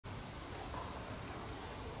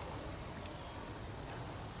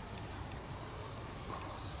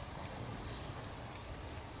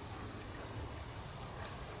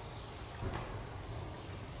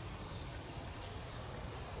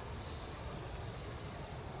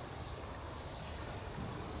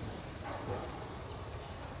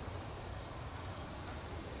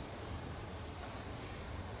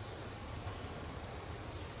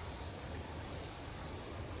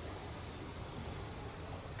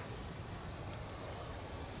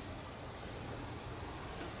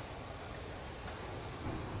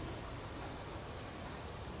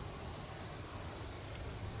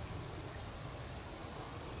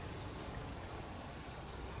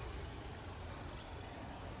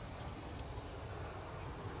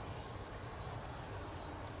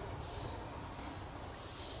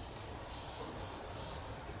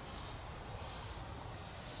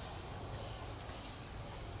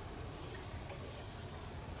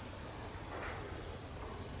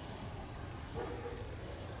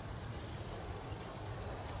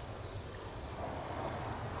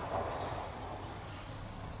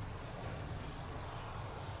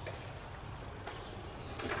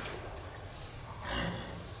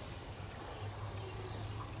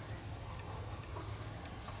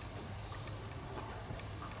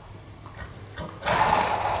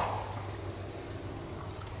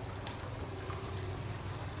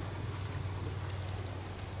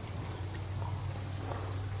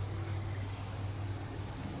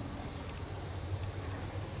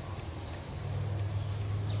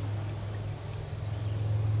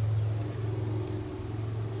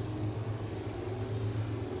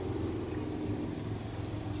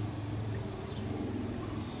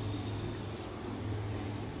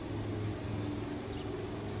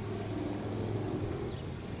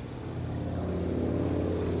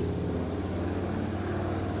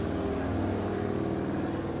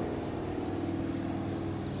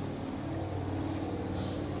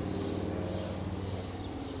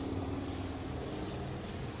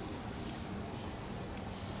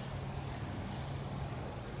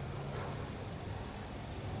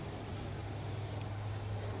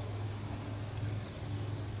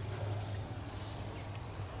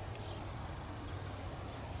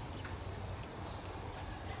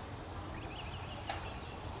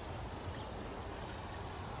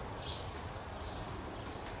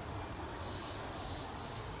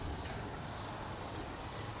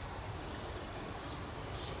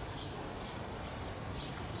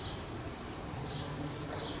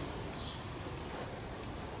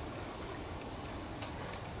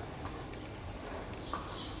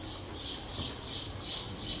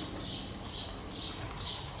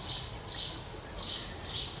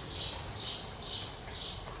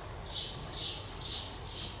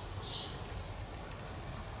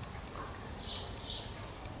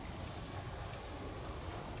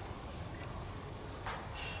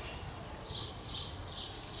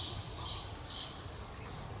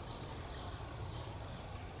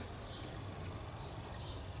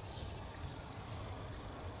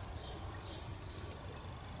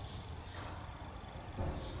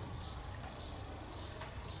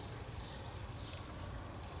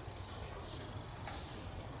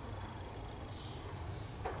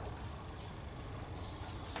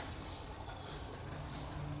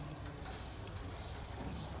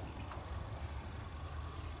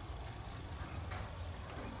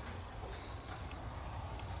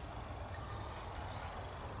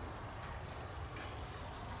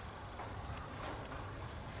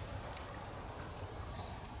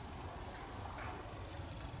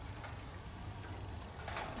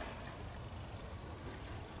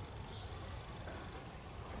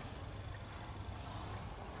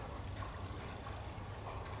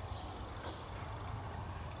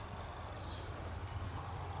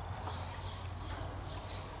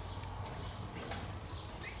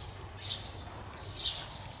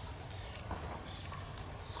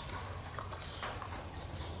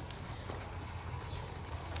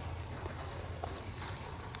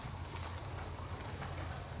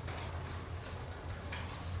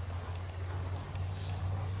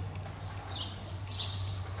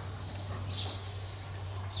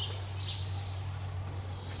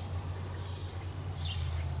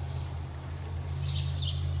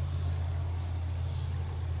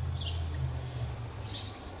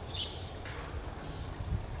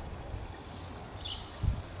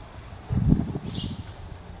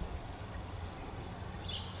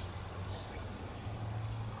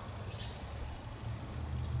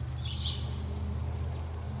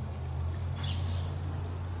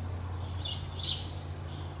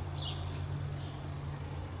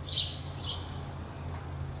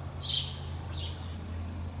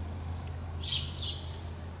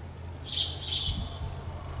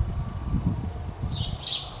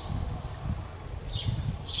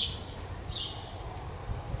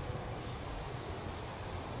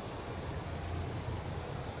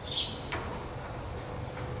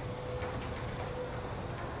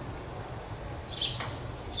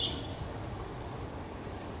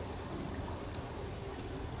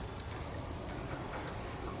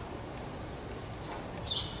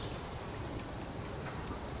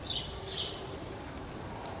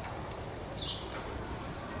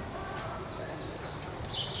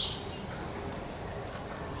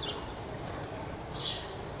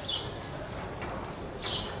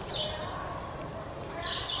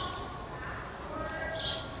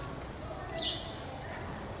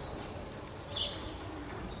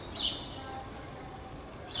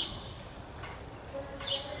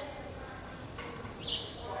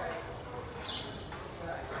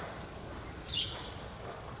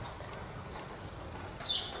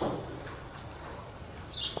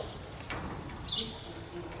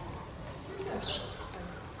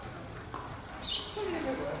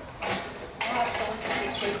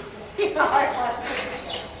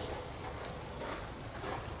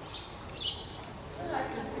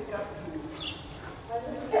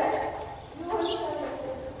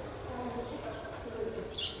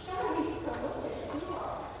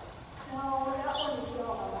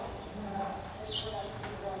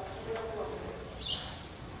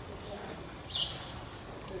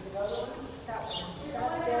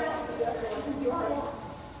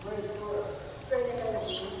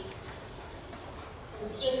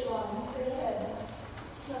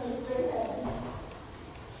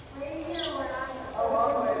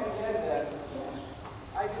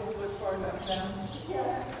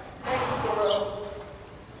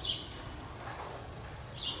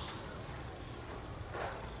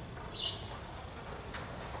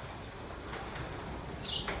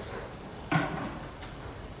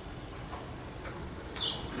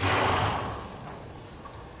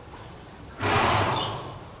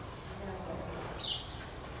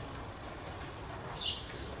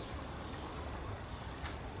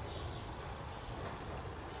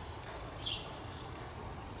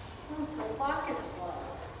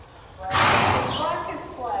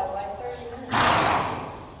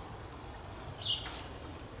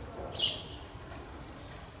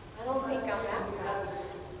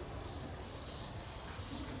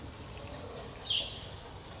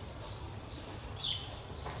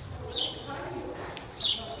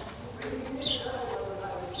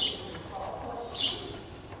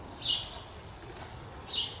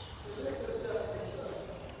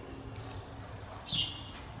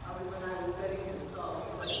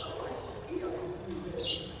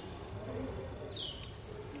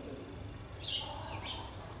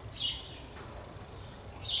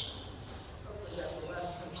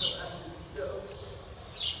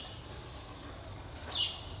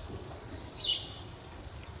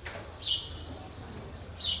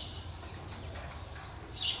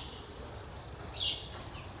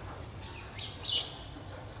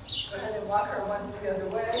Go ahead and walk her once the other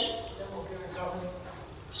way, then we'll get her going.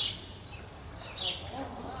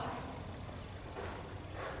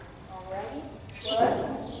 Already? What?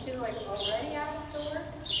 She's like already out of the work?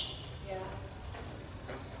 Yeah.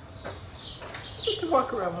 Get to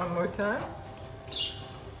walk around one more time.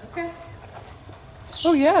 Okay.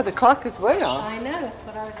 Oh yeah, the clock is way off. I know, that's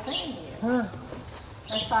what I was saying to you. Huh.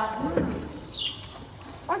 I thought,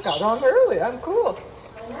 I got on early. I'm cool.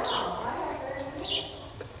 I know. I had 30 minutes.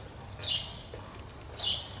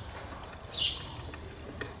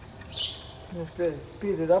 Let's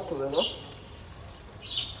speed it up a little.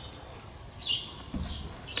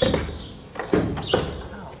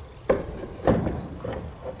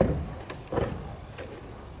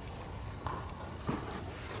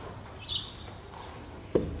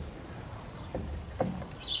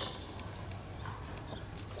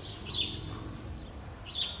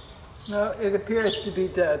 No, it appears to be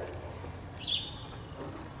dead.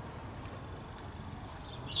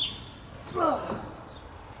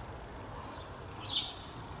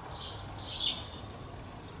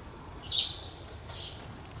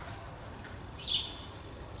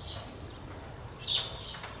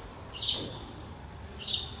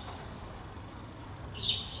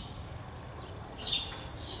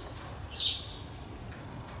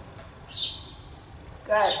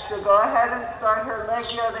 Good, so go ahead and start her leg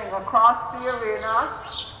yielding across the arena,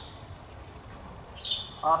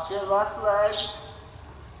 off your left leg.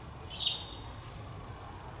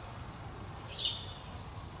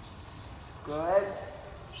 Good,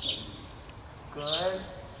 good,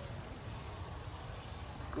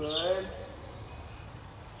 good,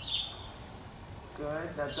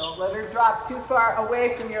 good. Now don't let her drop too far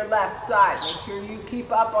away from your left side. Make sure you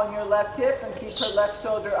keep up on your left hip and keep her left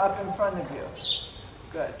shoulder up in front of you.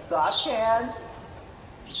 Good. Soft hands.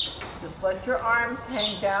 Just let your arms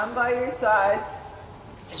hang down by your sides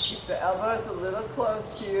and keep the elbows a little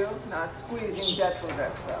close to you, not squeezing death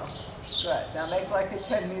grip though. Good. Now make like a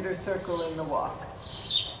 10-meter circle in the walk.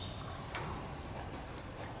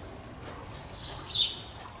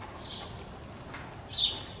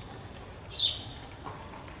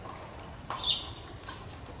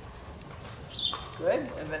 Good.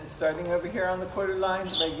 And then starting over here on the quarter line,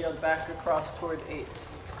 leg yield back across toward 8.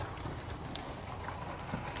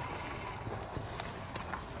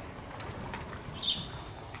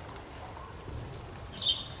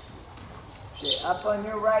 Stay up on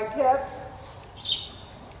your right hip.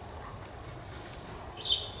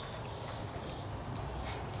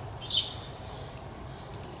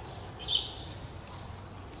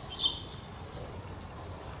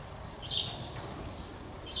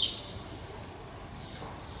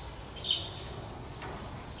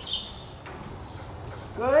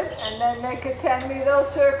 Good, and then make a 10-meter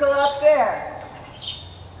circle up there.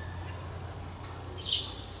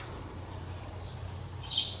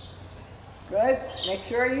 Good. Make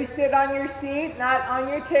sure you sit on your seat, not on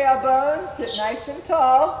your tailbone. Sit nice and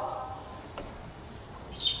tall.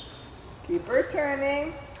 Keep her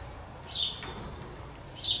turning.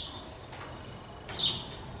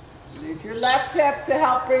 Use your left hip to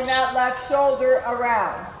help bring that left shoulder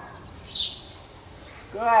around.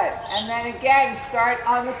 Good. And then again, start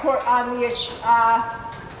on the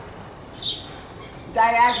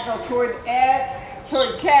diagonal toward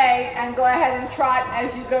K, and go ahead and trot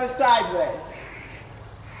as you go sideways.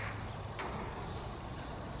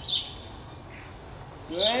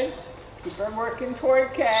 Good. Keep her working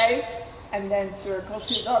toward K, and then circle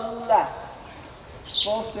to the left.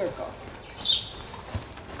 Full circle.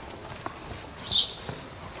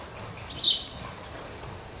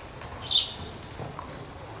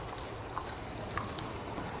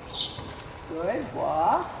 Good.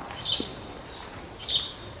 Walk.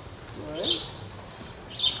 Good.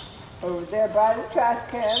 Over there by the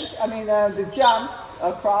trash cans, the jumps,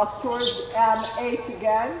 across towards H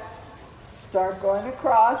again. Start going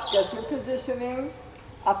across, get your positioning,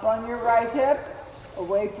 up on your right hip,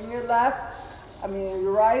 away from your left,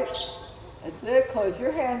 your right. That's it. Close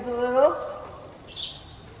your hands a little.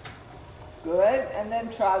 Good. And then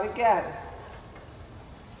trot again.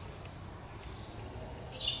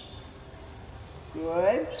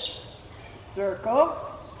 Good. Circle.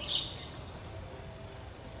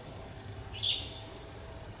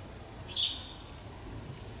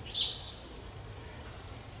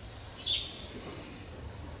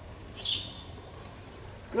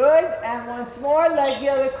 Good. And once more, leg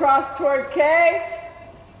yield across toward K.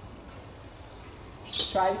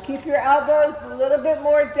 Try to keep your elbows a little bit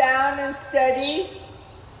more down and steady.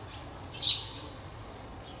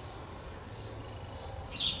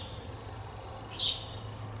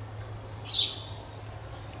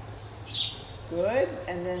 Good.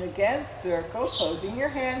 And then again, circle, closing your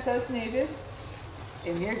hands as needed.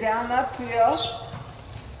 In your down up feel.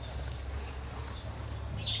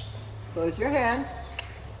 Close your hands.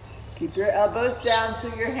 Keep your elbows down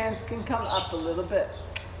so your hands can come up a little bit.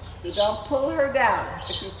 So don't pull her down.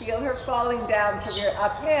 If you feel her falling down from your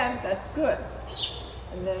up hand, that's good.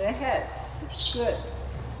 And then ahead. It's good.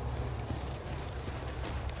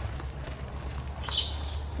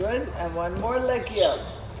 Good. And one more leg yield.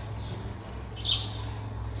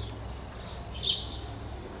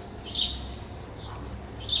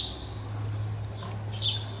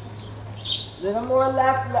 Little more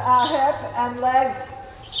left hip and leg.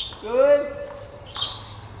 Good.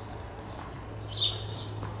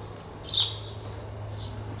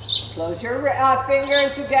 Close your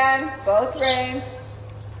fingers again, both reins.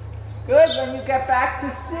 Good. When you get back to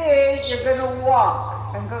C, you're going to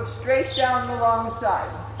walk and go straight down the long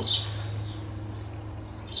side.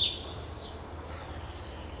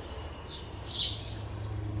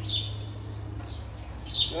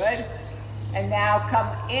 Good. And now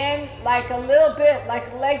come in like a little bit, like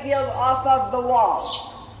a leg yield off of the wall.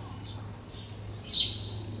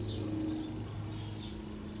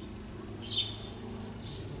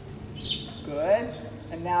 Good.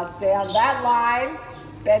 And now stay on that line.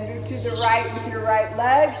 Bend her to the right with your right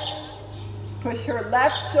leg. Push her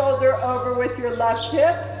left shoulder over with your left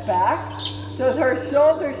hip back so that her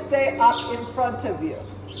shoulders stay up in front of you.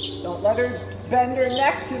 Don't let her bend her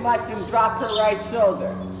neck too much and drop her right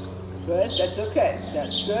shoulder. Good, that's okay.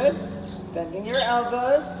 That's good. Bending your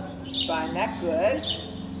elbows. Spine neck, good.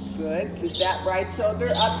 Good. Keep that right shoulder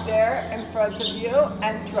up there in front of you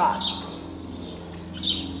and trot.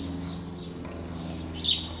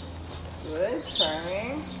 Good,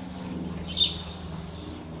 turning.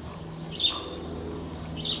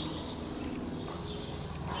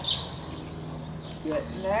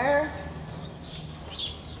 Getting there.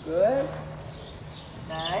 Good.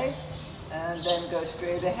 Nice. And then go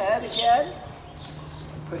straight ahead again.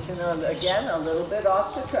 Pushing her again a little bit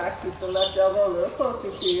off the track. Keep the left elbow a little closer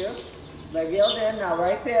to you. Leg yield in. Now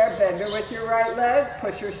right there. Bend her with your right leg.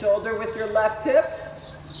 Push your shoulder with your left hip.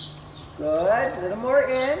 Good. A little more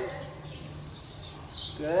in.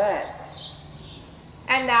 Good.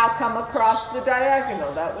 And now come across the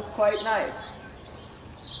diagonal. That was quite nice.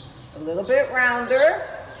 A little bit rounder.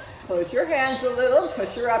 Close your hands a little.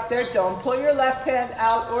 Push her up there. Don't pull your left hand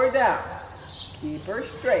out or down. Keep her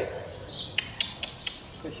straight.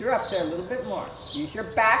 Push her up there a little bit more. Use your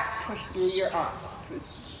back. Push through your arms.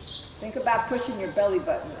 Think about pushing your belly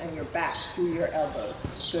button and your back through your elbows.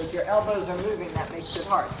 So if your elbows are moving, that makes it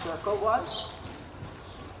hard. Circle once.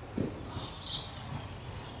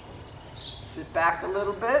 Sit back a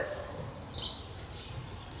little bit.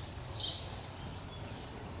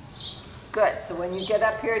 Good. So when you get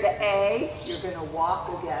up here to A, you're going to walk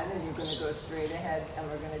again, and you're going to go straight ahead, and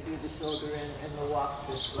we're going to do the shoulder in and the walk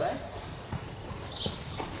this way.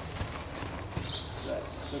 Good.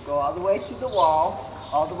 So go all the way to the wall,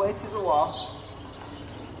 all the way to the wall.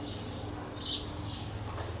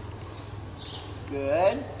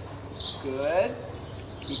 Good. Good.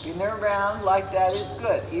 Keeping her round like that is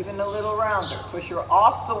good. Even a little rounder. Push her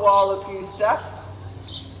off the wall a few steps.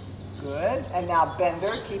 Good. And now bend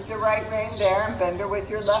her. Keep the right rein there and bend her with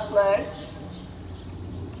your left leg.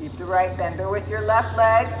 Keep the right, bend her with your left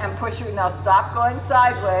leg and push her. Now stop going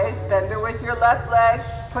sideways. Bend her with your left leg.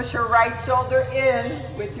 Push her right shoulder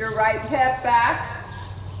in with your right hip back.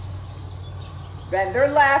 Bend her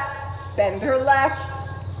left. Bend her left.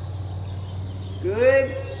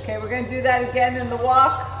 Good. Okay, we're going to do that again in the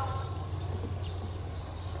walk.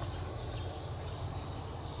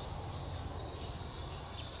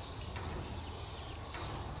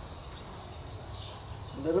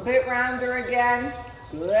 A little bit rounder again.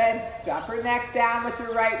 Good. Drop her neck down with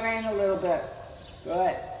your right rein a little bit.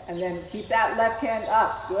 Good. And then keep that left hand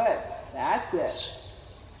up. Good. That's it.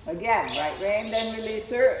 Again, right rein, then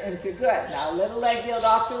release her into good. Now a little leg yield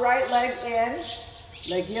off the right leg in.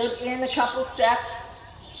 Leg yield in a couple steps.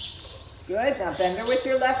 Good. Now bend her with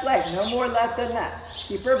your left leg. No more left than that.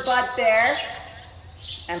 Keep her butt there.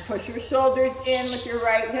 And push your shoulders in with your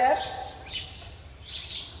right hip.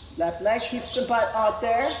 Left leg keeps the butt out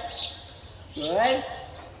there. Good.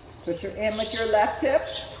 Push her in with your left hip.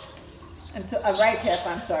 Until right hip,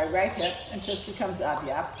 right hip. Until she comes up.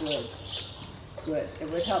 Yeah, good. Good. It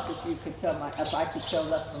would help if you could tell if I could tell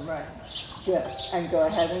left from right. Good. And go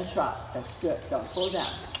ahead and trot. That's good. Don't pull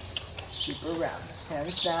down. Keep her round.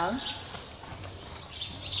 Hands down.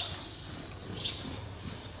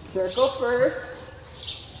 Circle first.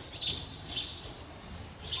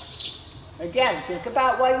 Again, think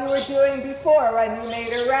about what you were doing before when you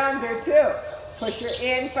made her rounder too. Push her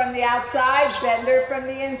in from the outside, bend her from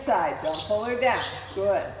the inside. Don't pull her down.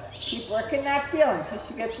 Good. Keep working that feeling until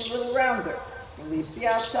she gets a little rounder. Release the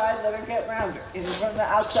outside, let her get rounder. In from the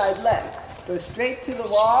outside leg. Go straight to the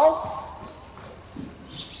wall.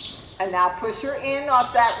 And now push her in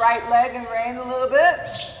off that right leg and rein a little bit.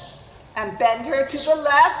 And bend her to the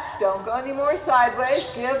left. Don't go any more sideways.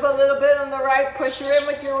 Give a little bit on the right. Push her in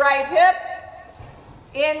with your right hip.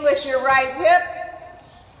 In with your right hip.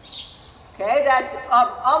 Okay, that's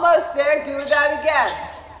almost there. Do that again.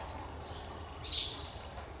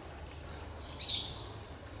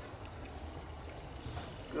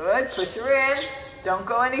 Good. Push her in. Don't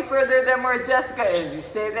go any further than where Jessica is. You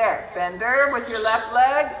stay there. Bend her with your left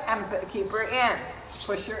leg and keep her in.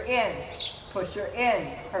 Push her in. Push her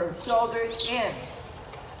in. Her shoulders in.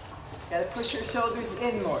 Gotta push her shoulders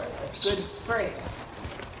in more. That's good frame.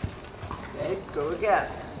 Okay, go again.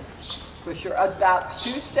 Push her about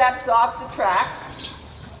 2 steps off the track.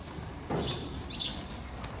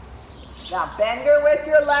 Now bend her with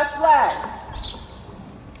your left leg.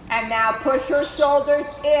 And now push her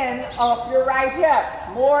shoulders in off your right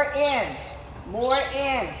hip. More in. More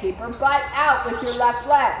in. Keep her butt out with your left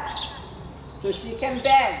leg. So she can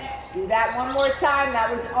bend. Do that one more time.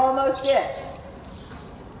 That was almost it.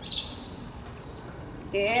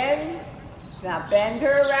 In. Now bend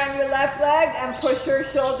her around your left leg and push her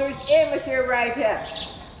shoulders in with your right hip.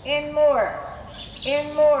 In more.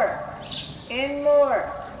 In more. In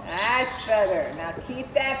more. That's better. Now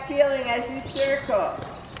keep that feeling as you circle.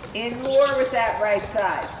 In more with that right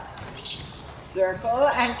side. Circle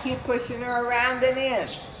and keep pushing her around and in.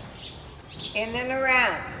 In and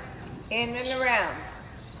around. In and around.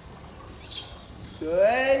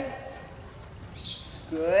 Good.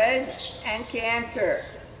 Good. And canter.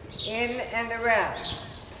 In and around.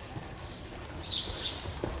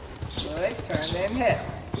 Good. Turn and hip.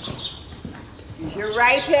 Use your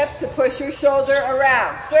right hip to push your shoulder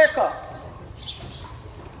around. Circle.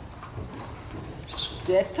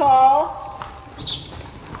 Sit tall.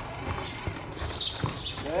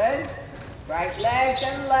 Good. Right leg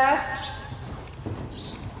and left.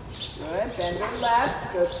 Good. Bend her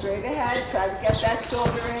left. Go straight ahead. Try to get that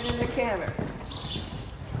shoulder in the canter.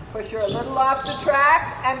 Push her a little off the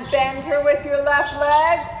track and bend her with your left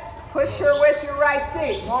leg. Push her with your right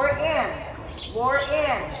seat. More in. More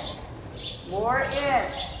in. More in.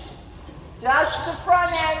 Just the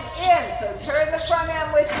front end in. So turn the front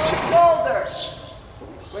end with your shoulder.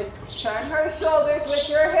 Turn her shoulders with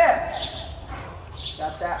your hips.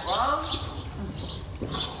 Got that wrong?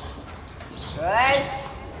 Good.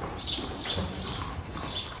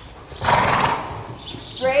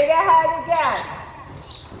 Straight ahead again.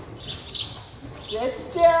 Sit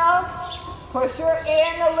still. Push her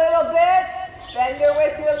in a little bit. Bend her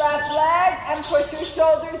with your left leg and push your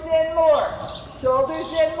shoulders in more.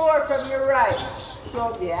 Shoulders in more from your right.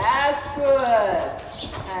 Yes, good.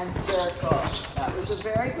 And circle. That was a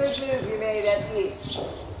very good move you made at each.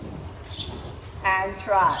 And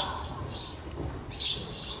try.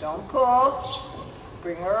 Don't pull.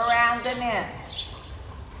 Bring her around and in.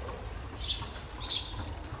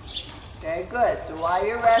 Okay, good. So while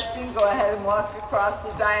you're resting, go ahead and walk across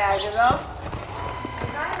the diagonal.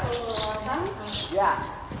 Yeah,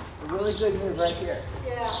 a really good move right here.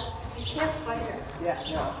 Yeah, you can't fight her. Yeah,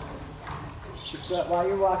 no. Just while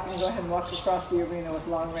you're walking, go ahead and walk across the arena with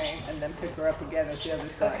long rein, and then pick her up again at the other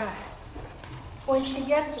side. Okay. When she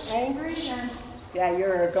gets angry, then... Yeah,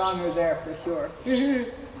 you're a goner there for sure.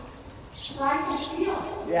 So I can feel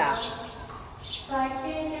it. Yeah. So I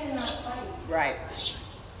can't get in that fight. Right.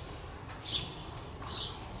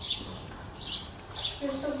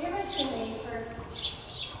 Because she'll give it to me for a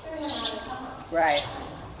certain amount of time. Right.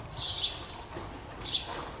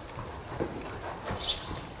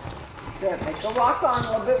 Good. Make her walk on a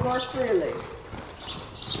little bit more freely.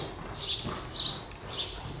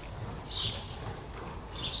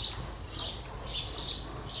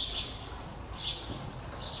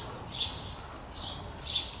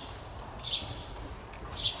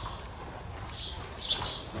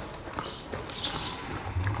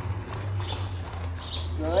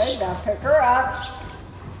 now pick her up.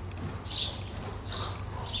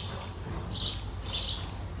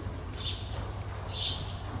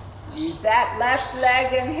 Use that left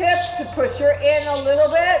leg and hip to push her in a little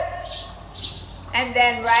bit. And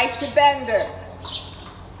then right to bend her.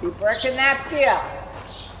 Keep working that peel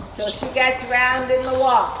till she gets round in the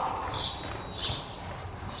walk.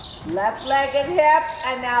 Left leg and hip,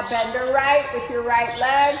 and now bend her right with your right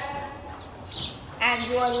leg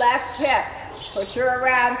and your left hip. Push her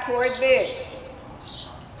around toward me.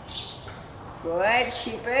 Good,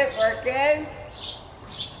 keep it working.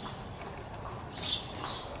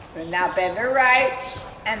 And now bend her right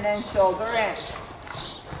and then shoulder in.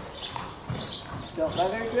 Don't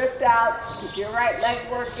let her drift out. Keep your right leg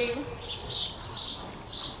working.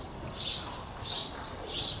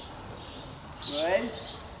 Good.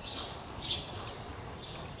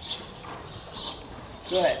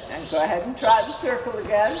 Good. And go ahead and trot in circle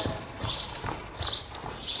again.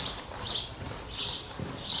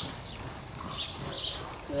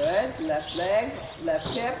 Good. Left leg, left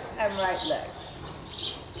hip, and right leg.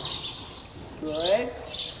 Good.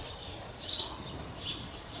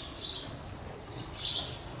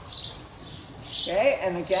 Okay,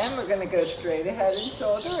 and again, we're going to go straight ahead and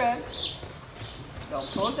shoulder in.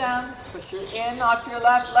 Don't pull down. Push her in off your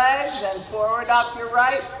left leg, then forward off your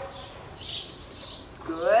right.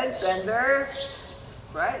 Good. Bend her.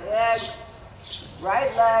 Right leg.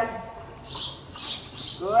 Right leg.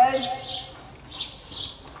 Good.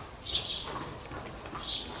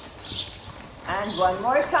 And one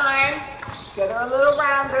more time. Get her a little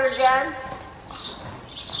rounder again.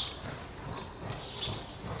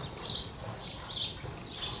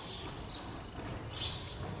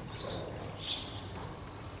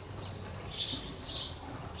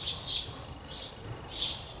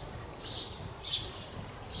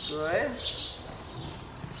 Good.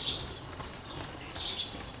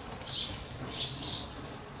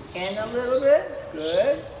 In a little bit.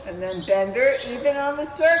 Good. And then bend her. Even on the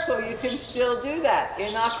circle, you can still do that.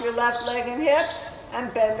 In off your left leg and hip,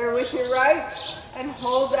 and bend her with your right, and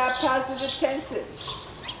hold that positive tension.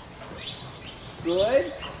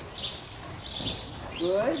 Good.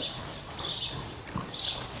 Good.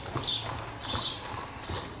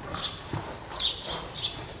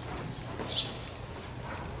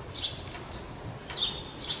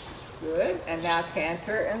 Good. And now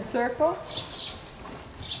canter and circle.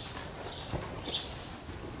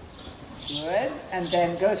 Good. And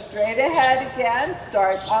then go straight ahead again.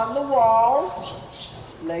 Start on the wall.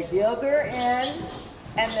 Leg yielder in.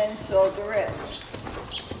 And then shoulder in.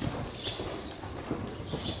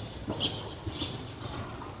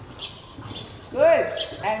 Good.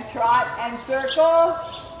 And trot and circle.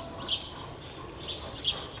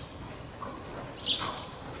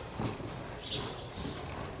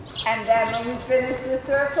 And then when you finish the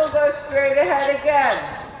circle, go straight ahead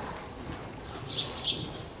again.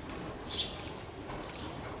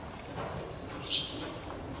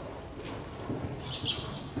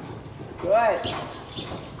 Good.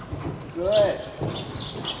 Good.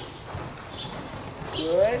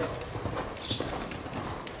 Good.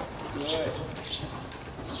 Good.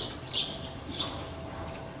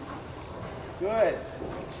 Good.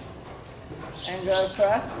 And go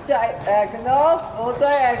across diagonal, full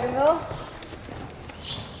diagonal.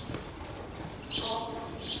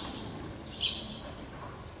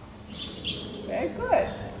 Very good.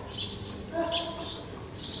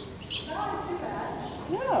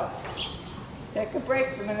 No. Take a break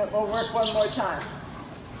for a minute. We'll work one more time.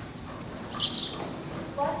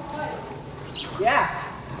 Yeah.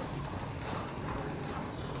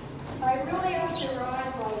 I really have to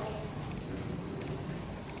ride like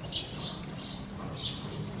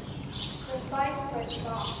precise but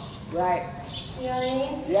soft. Right. You know what I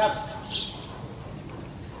mean? Yep.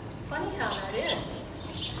 Funny how that is.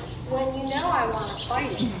 When you know I want to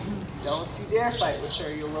fight it. Don't you dare fight with her.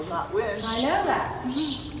 You will not win. I know that.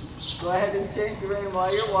 Go ahead and change the rein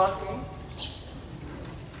while you're walking.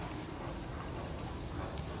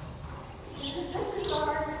 This is the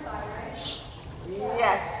harder side, right?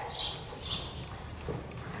 Yes.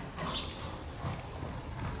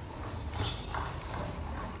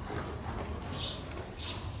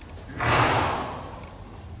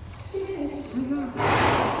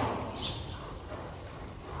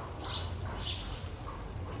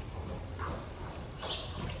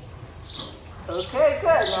 Okay,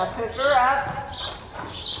 good. Now pick her up.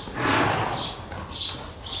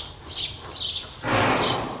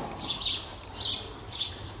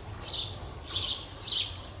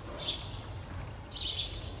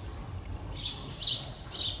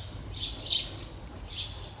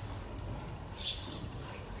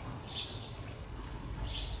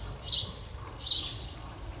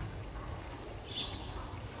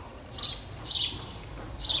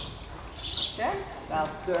 Okay, now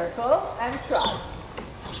circle and trot.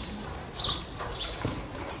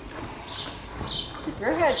 Keep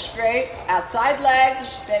your head straight, outside leg,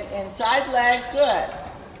 then inside leg, good.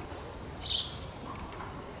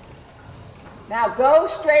 Now go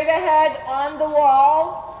straight ahead on the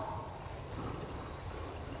wall.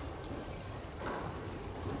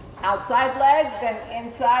 Outside leg, then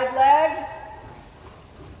inside leg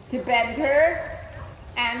to bend her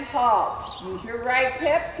and halt. Use your right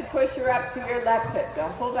hip to push her up to your left hip.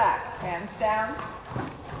 Don't pull back. Hands down.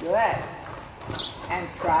 Good. And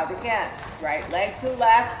trot again. Right leg to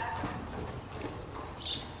left.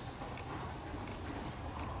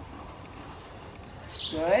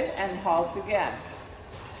 Good. And halt again.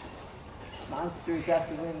 Monsters at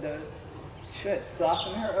the windows. Good.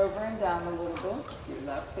 Soften her over and down a little bit. Your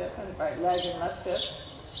left hip and right leg and left hip.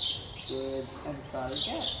 Good. And trot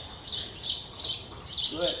again.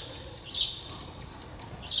 Good.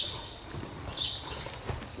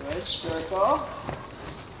 Good. Circle.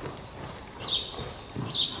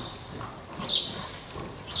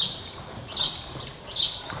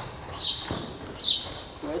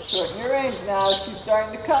 Good. Shorten your reins now. She's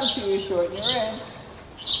starting to come to you. Shorten your reins.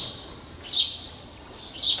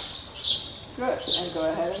 Good. And go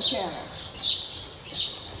ahead and canter.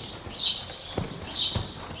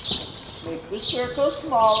 Make the circle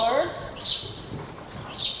smaller.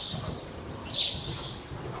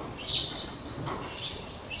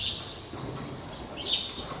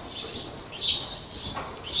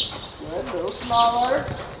 Good. A little smaller.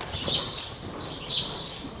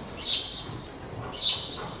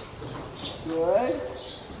 Good.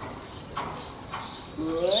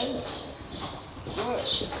 Good. Good.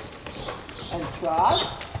 And trot.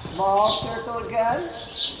 Small circle again.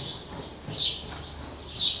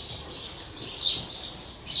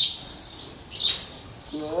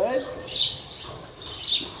 Good.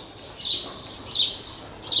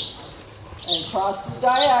 And cross the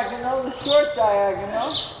diagonal, the short diagonal,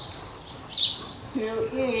 to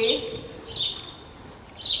E.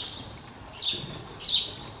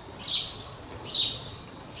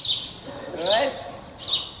 Good.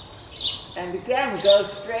 And again, go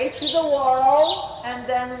straight to the wall and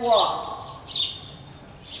then walk.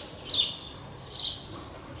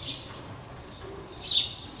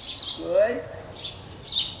 Good.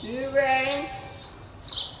 Do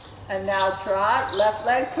reins. And now trot. Left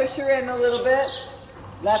leg, push her in a little bit.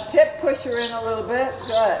 Left hip, push her in a little bit.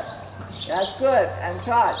 Good. That's good. And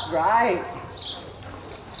trot. Right.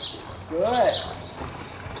 Good.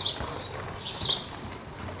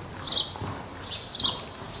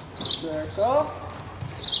 Circle.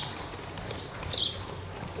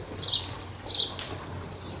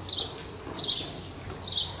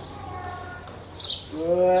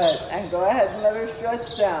 Good. And go ahead and let her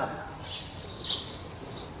stretch down.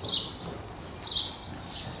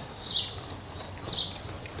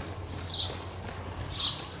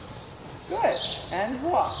 Good. And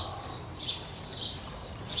walk.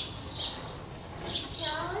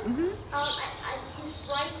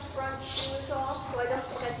 His right front shoe is off, so I don't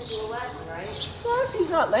think I can do a lesson, right? Well, if he's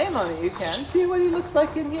not lame on it, you can. See what he looks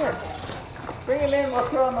like in here. Okay. Bring him in, we'll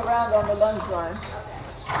throw him around on the lunge line.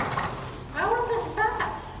 That wasn't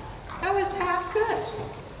bad. That was half good.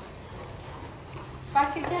 If I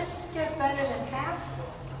could get better than half.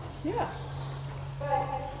 Yeah.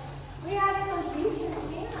 But we had some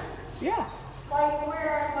decent hands. Yeah. Like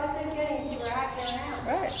where I wasn't getting dragged around.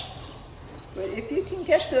 Right. But if you can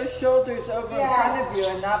get those shoulders over in front of you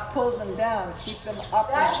and not pull them down, keep them up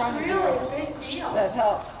in front of you. That's really a big deal. That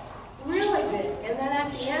helps. Really big. And then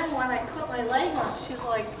at the end, when I put my leg on, she's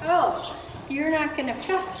like, oh, you're not going to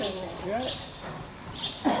fuss with me. Right.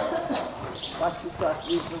 Watch yourself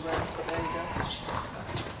leave the room. There you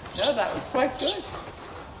go. No, that was quite good.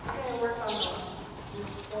 I'm going to work on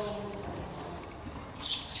these things.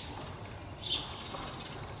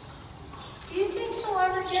 Do you think she'll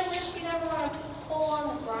ever get where she'd ever want to pull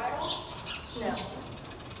on the bridle? No.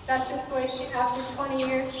 That's just the way she, after 20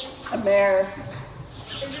 years? A mare. Is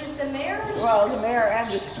it the mare? Well, the mare and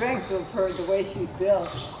the strength of her, the way she's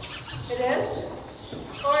built. It is?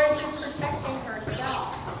 Or is it protecting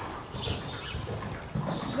herself?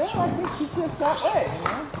 No, I think she's just that way, you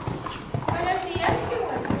know? But at the end she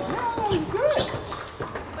was No, that was good.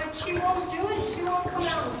 But she won't do it. She won't come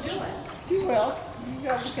out and do it. She will. You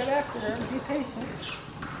got to get after her and be patient.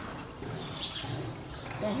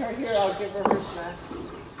 Bring her here, I'll give her her snack.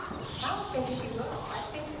 I don't think she will. I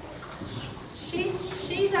think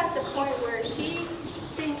she's at the point where she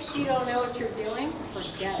thinks you don't know what you're doing.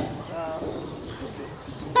 Forget it.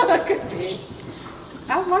 That could be.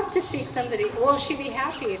 I'd love to see somebody. Will she be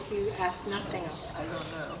happy if you ask nothing of her? I don't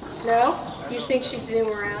know. No? You think she'd zoom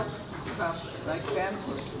around? Probably. Like Sam's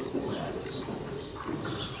supposed to do that.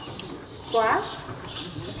 Splash?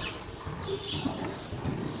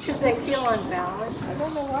 Because they feel unbalanced. I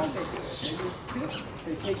don't know why they do it. They just do it.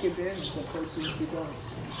 They take advantage of persons who don't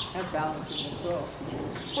have balance and control.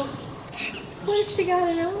 Well, what if she got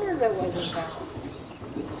an owner that wasn't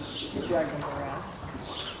balanced? You drag them around.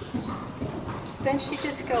 Then she'd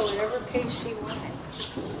just go whatever pace she wanted.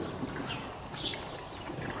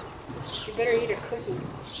 You better eat a cookie.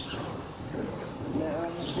 Yeah, I'm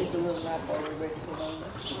gonna take a little nap while we wait for Lola.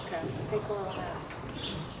 Okay, take a little nap.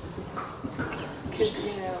 Because,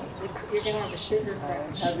 you know, you're going to have a sugar I'm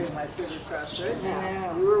crash. having my sugar crash right now.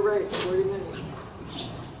 I know. You were right, 40 minutes.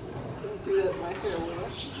 Don't do that to my hair, will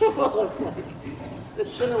you? Well, it's like,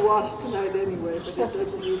 it's been a wash tonight anyway, but it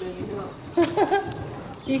doesn't need any help.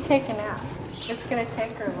 You take a nap. It's going to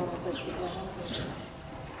take her a little bit to get home.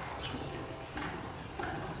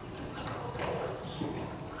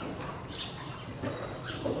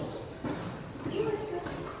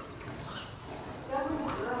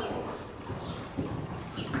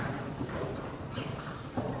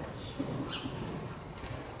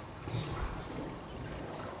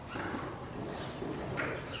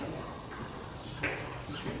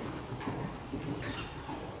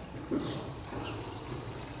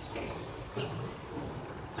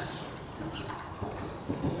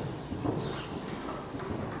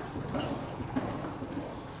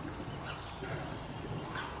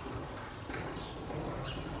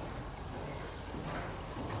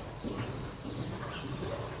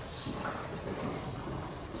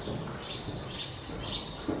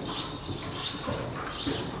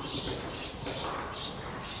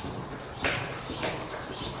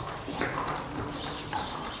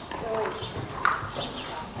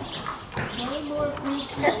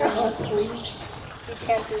 You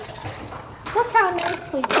can't do that. Look how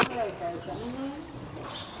nicely Doro does that.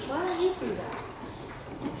 Why don't you do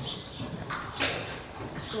that?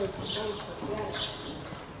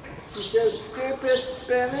 She says, stupid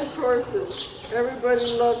Spanish horses. Everybody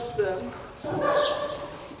loves them.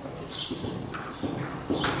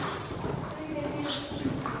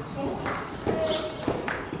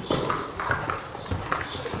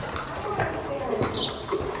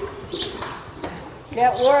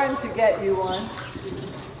 Get Warren to get you one.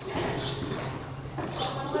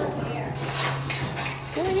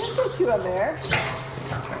 Yeah, you'll get you a mare.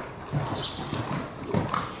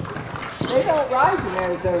 They don't ride the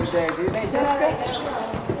mares over there, do they, Jessica?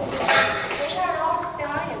 They got all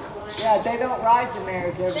stallions. Yeah, they don't ride the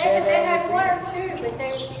mares over there. They had one or two, but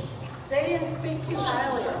they didn't speak too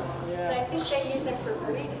highly of them. Yeah. I think they use them for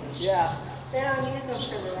breeding. Yeah, They don't use them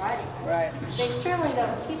for the riding. right, They certainly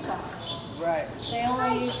don't teach us. right. They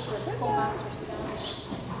only use the schoolmaster stallions.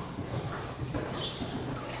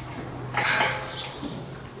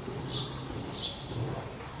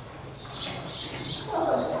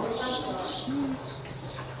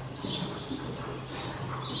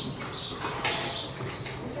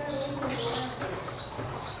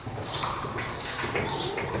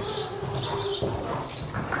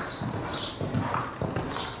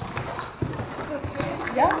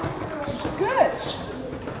 Yeah, it's good. It's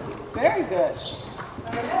very good.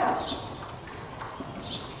 I know.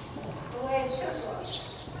 The way it should look.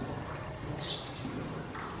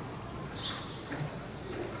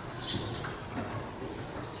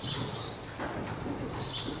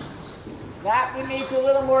 That one needs a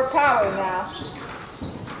little more power now.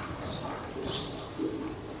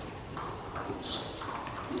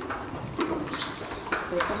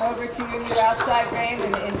 So come over to your outside rein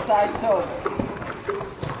and inside shoulder.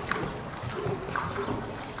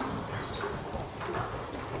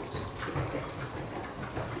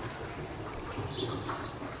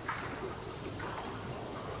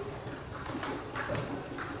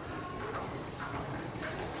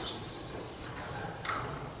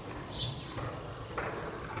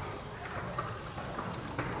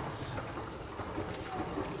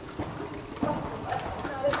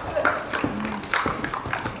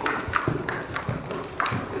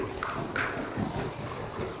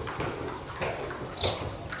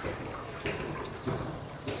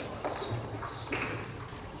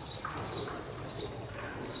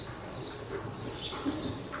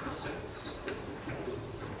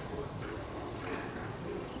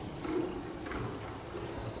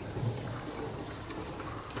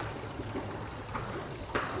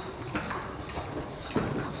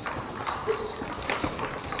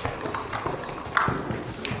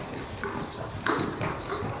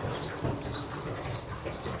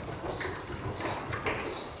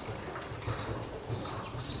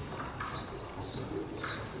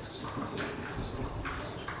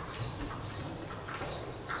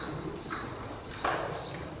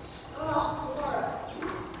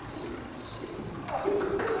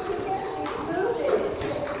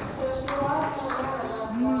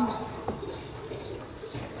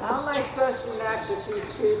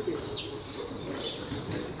 I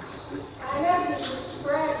have this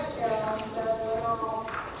spread that went all.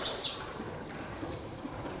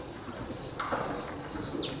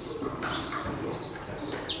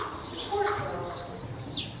 Poor girl.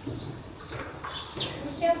 You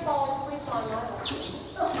can't fall asleep on that.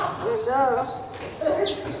 No.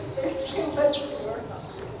 There's too much to work on.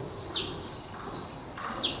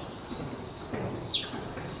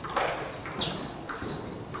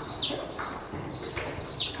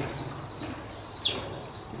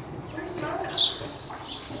 Where's Mama?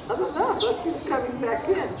 I don't know, but he's coming back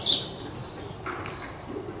in.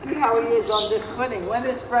 See how he is on this footing. When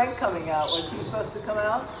is Frank coming out? Was he supposed to come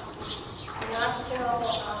out? Not till the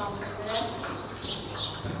next.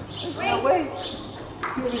 There's no way.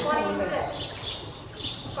 He was coming in.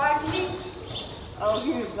 26. 5 weeks. Oh,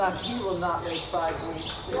 he will not make 5 weeks.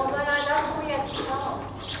 Well, then that's what we have to tell him.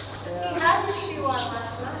 Because he had the shoe on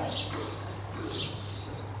last night.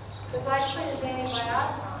 Because I put his antibiotic on.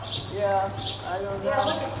 Yeah, I don't know. Yeah,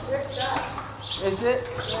 look, it's ripped up. Is it?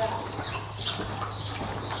 Yeah.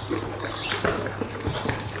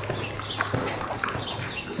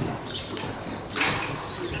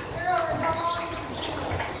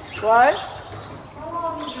 What? How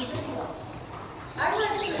long is your video? I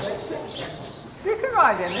read through it. You can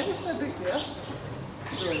ride in it. It's no big deal.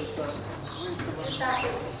 It's really fun. Just have to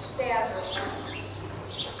stab her.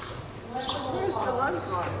 Where's the lunch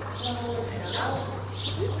one?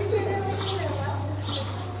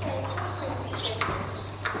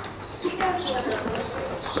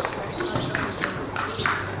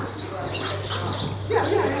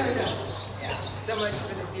 Yeah. So much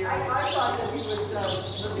for the theory. I thought that he was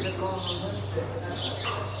looking at going on this.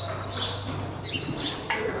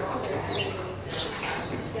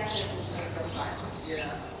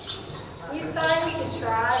 Yeah. We thought we could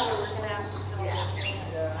try, but we're going to have to tell him.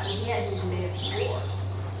 Yeah. I mean, he hasn't even made it before.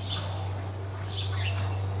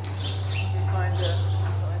 You find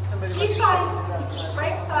somebody He must thought,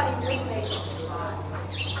 Frank thought he would make it to 5.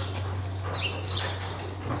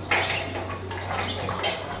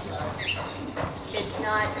 It's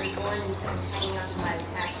not, there's one hanging on to my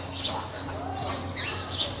attachment stopper.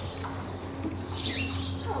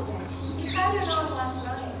 He had it on last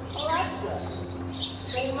night. Oh, that's good.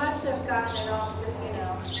 They must have gotten it off,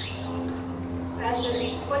 as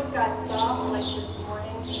his foot got soft, like this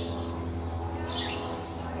morning.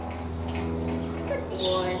 Good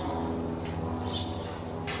boy.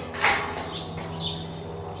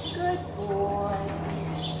 Good boy.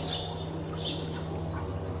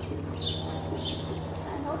 I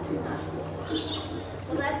hope it's not sick.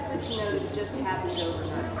 Well, that's good to know that it just happened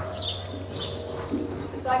overnight.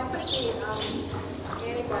 So I put the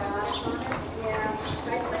antibiotic on it.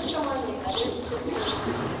 Yeah. I put some on the others just as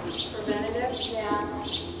preventative. Yeah.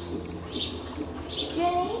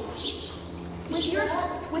 Jenny,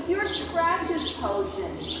 with your scratches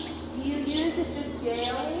potion, do you use it just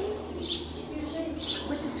daily? Excuse me?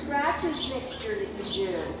 With the scratches mixture that you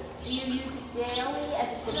do you use it daily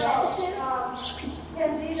as a No, preventative?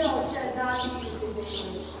 Candido said not to use it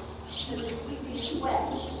daily, because it's keeping it wet.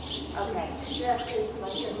 Okay. Suggested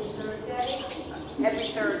like every third day. Every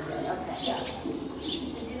third day, okay. Yeah. He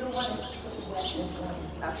said you don't want to keep it wet and wet.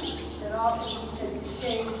 Okay. And also he said you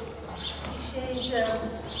shaved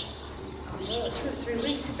 2 or 3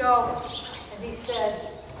 weeks ago, and he said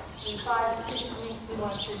in 5 to 6 weeks he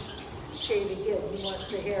wants to shave again. He wants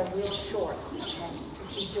the hair real short to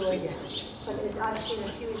keep doing it. But I've seen a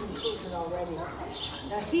huge improvement already.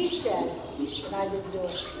 Now he said, and I didn't do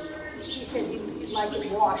it, he said he'd like it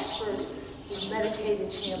washed first with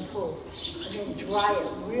medicated shampoo, and then dry it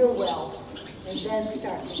real well, and then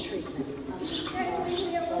start the treatment.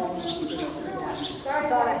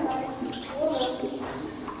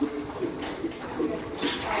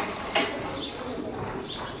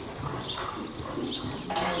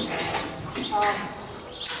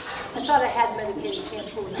 I thought I had medicated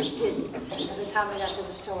shampoo, and I didn't. By the time I got to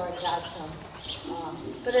the store, I got some.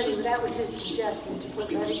 But anyway, that was his suggestion, to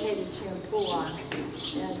put medicated shampoo on and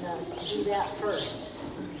do that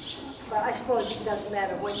first. But I suppose it doesn't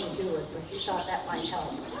matter when you do it, but he thought that might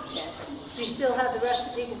help. Okay. Do you still have the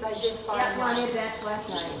recipe? Because I did find Yeah, no, I one. made a batch last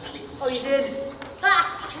night. Oh, you did? Ha!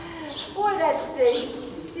 Boy, that stinks.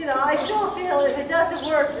 You know, I still feel if it doesn't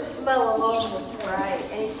work, the smell alone will. Right,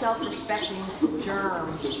 any self-respecting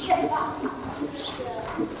germ. Yeah.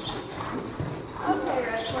 Okay,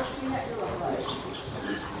 Rex, let's see how you look like.